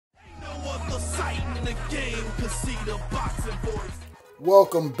the game, cause see the boxing voice.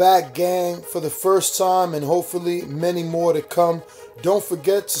 Welcome back, gang, for the first time and hopefully many more to come. Don't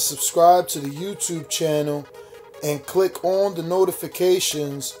forget to subscribe to the YouTube channel and click on the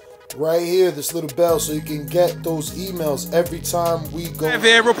notifications right here, this little bell, so you can get those emails every time we go.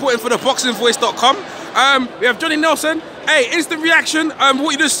 Here reporting for ThaBoxingvoice.com. We have Johnny Nelson. Hey, instant reaction.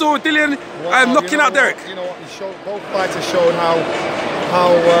 What you just saw, Dillian knocking out Dereck. You know what? Both fighters showed how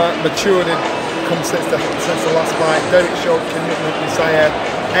mature they've come since the last fight. Dereck showed commitment, desire,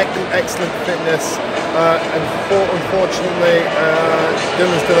 excellent fitness, and unfortunately,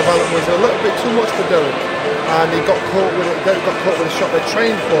 Dillian's development was a little bit too much for Dereck, and he got caught with it. Dereck got caught with a shot they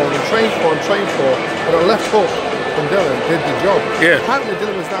trained for and trained for and trained for, but a left hook from Dillian did the job. Yeah. Apparently,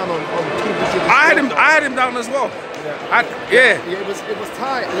 Dillian was down on 2 digits. I had him down as well. Yeah. It was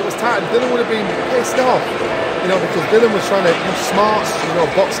tight. It was tight. Dillian would have been pissed off, you know, because Dillian was trying to use smarts, you know,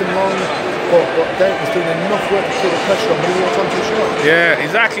 boxing long, but Dereck was doing enough work to keep the pressure on when he walked onto the shot. Yeah,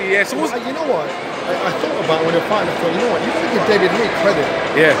 exactly. Yeah. So you know what? I thought about when you're fighting. I thought, you know what? You got to give David Haye credit.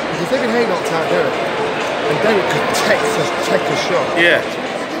 Yeah. Because David Haye knocked out Dereck, and Dereck could take a shot. Yeah. So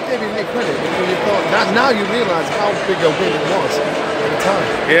give David Haye credit because you thought that now you realise how big a win it was at the time.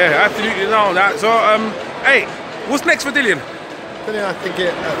 Yeah, absolutely. No, that. So hey. What's next for Dillian? Dillian, I think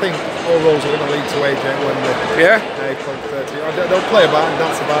all roads are going to lead to AJ when yeah? April 30. They'll play about and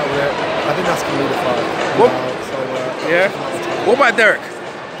dance about with it. I think that's going to be the fight. Yeah. What about Dereck?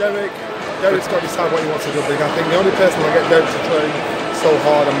 Dereck's got to decide what he wants to do big. I think the only person that get Dereck to train so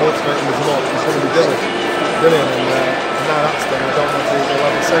hard and motivate him as much is going to be Dillian. And now that's done. I don't know if he'll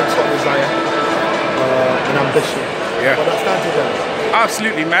have the same sort of desire and ambition. Yeah. But that's down to Dillian.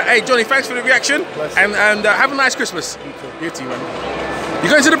 Absolutely, man. Hey, Johnny, thanks for the reaction, and have a nice Christmas. You too, man. You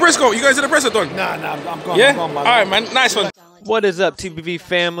going to the Briscoe? You going to the Briscoe, Don? Nah, I'm gone. Yeah? I'm gone, all right, man. Nice one. What is up, TBV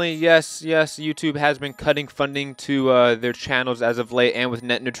family? Yes, YouTube has been cutting funding to their channels as of late, and with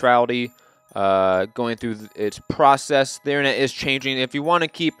net neutrality going through its process, the internet is changing. If you want to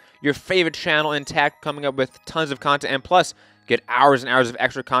keep your favorite channel intact, coming up with tons of content, and plus get hours and hours of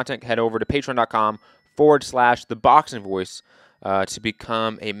extra content, head over to patreon.com/ThaBoxingVoice to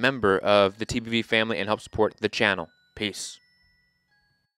become a member of the TBV family and help support the channel. Peace.